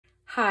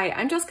Hi,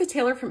 I'm Jessica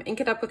Taylor from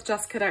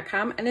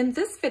InkItUpWithJessica.com, and in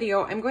this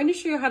video, I'm going to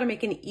show you how to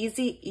make an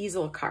easy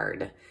easel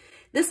card.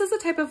 This is a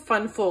type of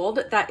fun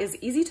fold that is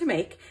easy to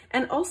make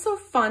and also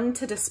fun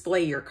to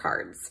display your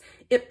cards.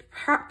 It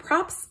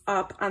props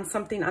up on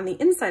something on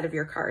the inside of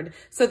your card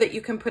so that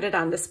you can put it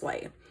on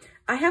display.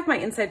 I have my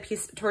inside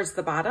piece towards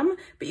the bottom,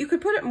 but you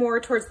could put it more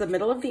towards the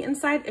middle of the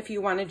inside if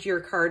you wanted your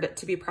card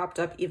to be propped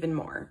up even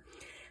more.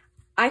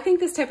 I think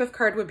this type of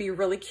card would be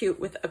really cute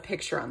with a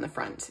picture on the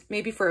front,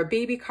 maybe for a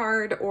baby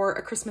card or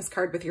a Christmas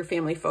card with your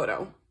family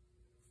photo.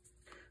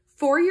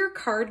 For your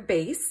card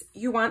base,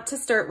 you want to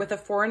start with a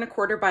 4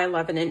 1/4 by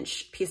 11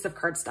 inch piece of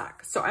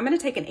cardstock. So I'm going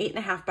to take an 8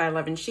 1/2 by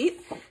 11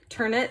 sheet,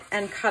 turn it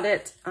and cut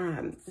it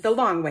the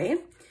long way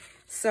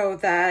so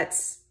that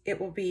it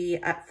will be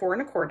at 4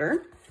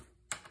 1/4.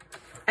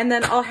 And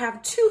then I'll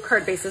have 2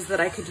 card bases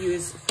that I could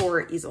use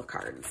for easel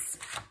cards.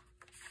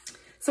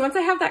 So once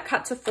I have that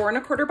cut to 4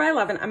 1/4 by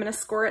 11, I'm going to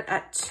score it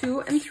at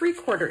 2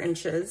 3/4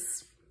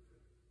 inches.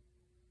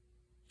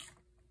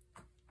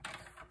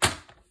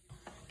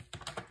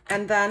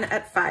 And then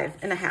at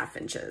 5 1/2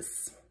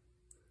 inches.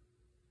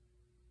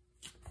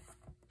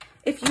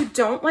 If you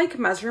don't like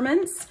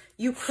measurements,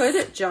 you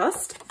could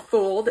just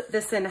fold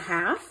this in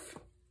half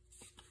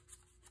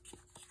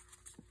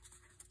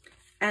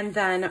and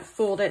then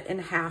fold it in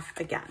half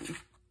again.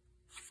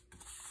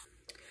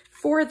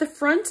 For the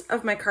front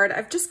of my card,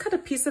 I've just cut a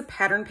piece of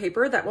pattern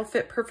paper that will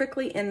fit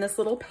perfectly in this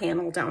little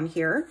panel down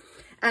here.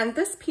 And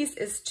this piece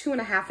is 2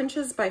 1/2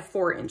 inches by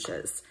 4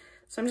 inches.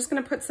 So I'm just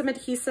gonna put some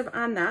adhesive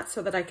on that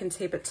so that I can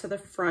tape it to the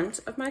front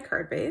of my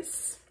card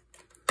base.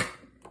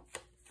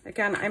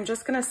 Again, I'm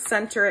just gonna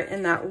center it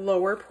in that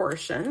lower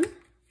portion.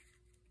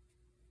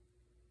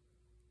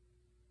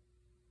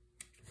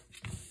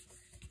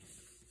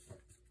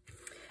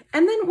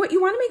 And then what you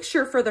want to make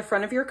sure for the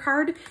front of your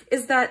card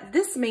is that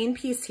this main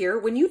piece here,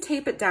 when you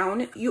tape it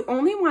down, you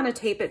only want to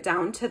tape it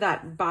down to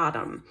that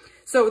bottom.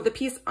 So the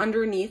piece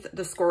underneath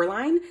the score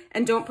line,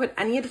 and don't put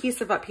any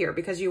adhesive up here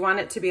because you want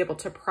it to be able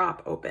to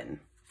prop open.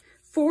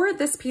 For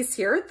this piece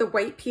here, the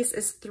white piece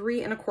is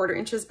 3 1/4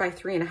 inches by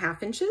 3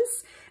 1/2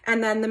 inches.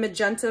 And then the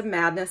Magenta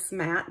Madness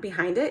mat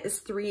behind it is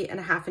 3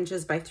 1/2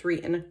 inches by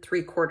 3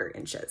 3/4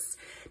 inches.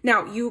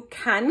 Now you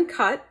can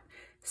cut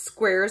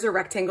squares or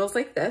rectangles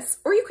like this,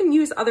 or you can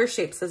use other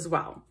shapes as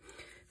well.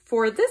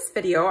 For this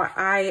video,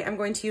 I am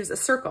going to use a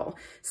circle.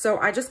 So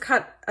I just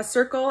cut a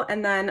circle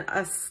and then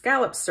a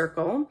scallop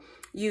circle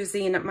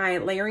using my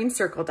layering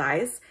circle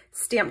dies,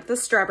 stamped the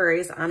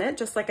strawberries on it,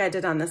 just like I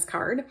did on this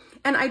card.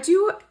 And I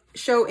do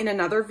show in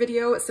another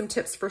video some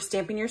tips for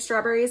stamping your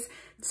strawberries,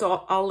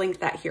 so I'll link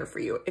that here for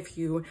you if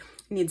you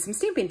need some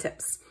stamping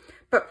tips.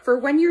 But for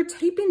when you're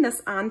taping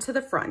this onto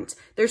the front,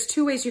 there's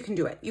 2 ways you can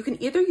do it. You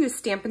can either use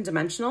Stampin'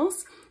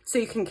 Dimensionals, so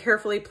you can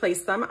carefully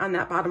place them on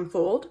that bottom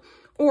fold,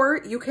 or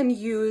you can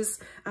use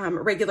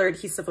regular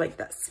adhesive like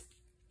this.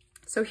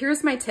 So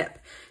here's my tip.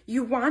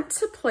 You want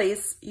to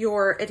place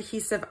your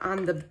adhesive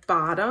on the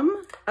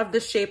bottom of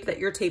the shape that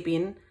you're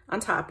taping on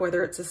top,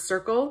 whether it's a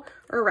circle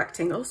or a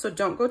rectangle, so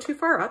don't go too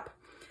far up.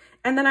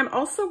 And then I'm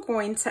also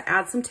going to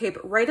add some tape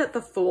right at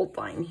the fold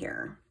line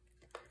here.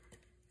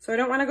 So I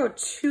don't want to go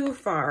too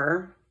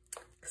far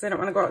because I don't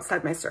want to go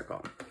outside my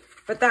circle,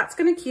 but that's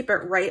going to keep it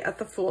right at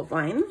the fold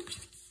line.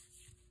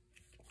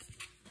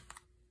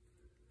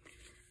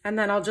 And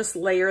then I'll just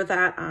layer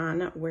that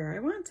on where I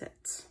want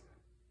it.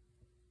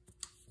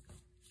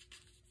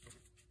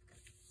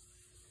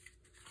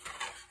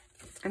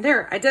 And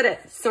there, I did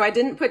it. So I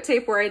didn't put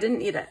tape where I didn't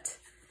need it.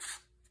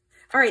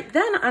 All right,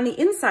 then on the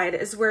inside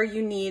is where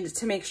you need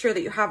to make sure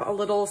that you have a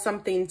little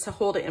something to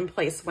hold it in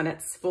place when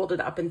it's folded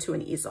up into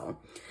an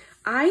easel.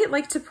 I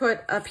like to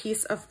put a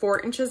piece of 4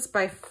 inches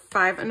by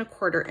 5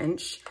 1/4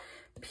 inch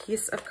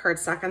piece of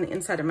cardstock on the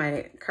inside of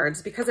my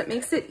cards because it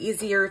makes it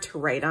easier to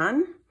write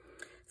on,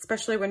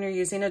 especially when you're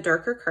using a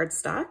darker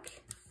cardstock.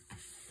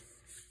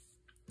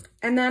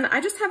 And then I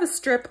just have a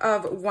strip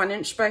of 1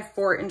 inch by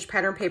 4 inch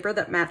pattern paper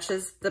that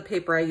matches the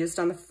paper I used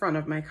on the front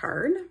of my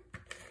card.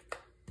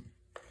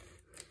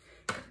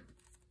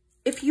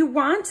 If you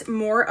want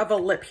more of a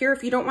lip here,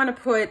 if you don't want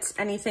to put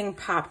anything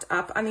popped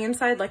up on the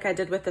inside like I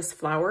did with this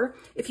flower,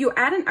 if you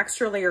add an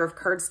extra layer of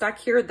cardstock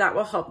here, that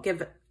will help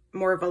give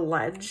more of a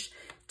ledge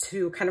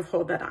to kind of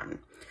hold that on.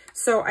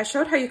 So I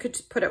showed how you could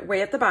put it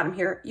way at the bottom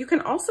here. You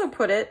can also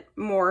put it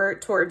more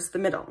towards the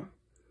middle.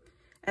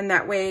 And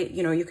that way,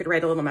 you know, you could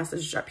write a little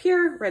message up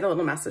here, write a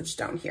little message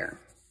down here.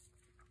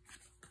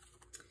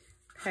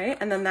 Okay,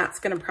 and then that's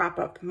going to prop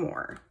up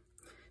more.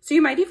 So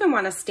you might even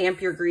want to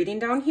stamp your greeting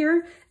down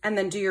here and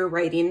then do your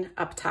writing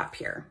up top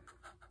here.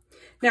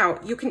 Now,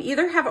 you can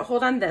either have it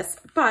hold on this,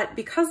 but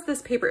because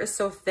this paper is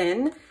so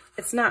thin,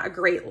 it's not a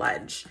great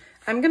ledge.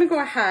 I'm going to go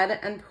ahead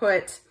and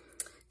put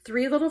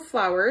 3 little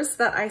flowers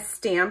that I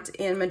stamped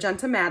in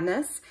Magenta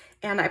Madness,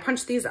 and I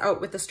punched these out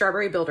with the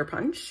Strawberry Builder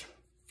Punch.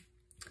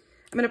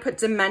 I'm going to put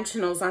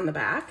dimensionals on the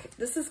back.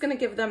 This is going to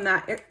give them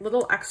that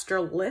little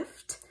extra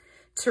lift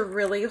to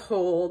really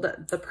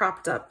hold the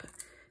propped up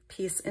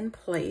piece in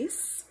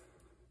place.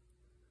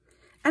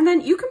 And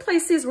then you can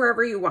place these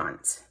wherever you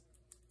want.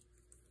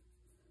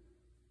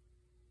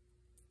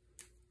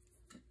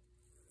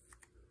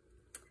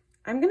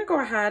 I'm gonna go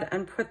ahead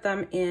and put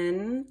them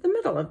in the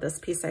middle of this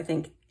piece, I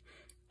think.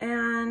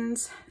 And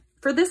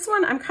for this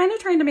one, I'm kind of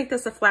trying to make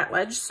this a flat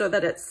ledge so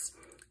that it's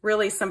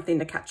really something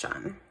to catch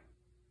on.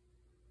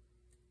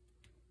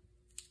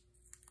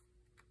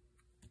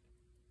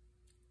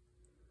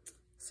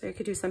 So you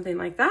could do something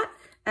like that.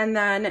 And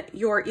then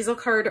your easel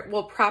card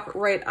will prop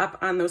right up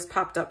on those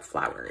popped up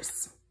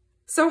flowers.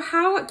 So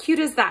how cute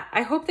is that?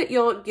 I hope that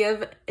you'll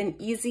give an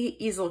easy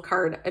easel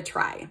card a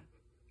try.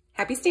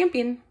 Happy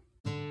stamping!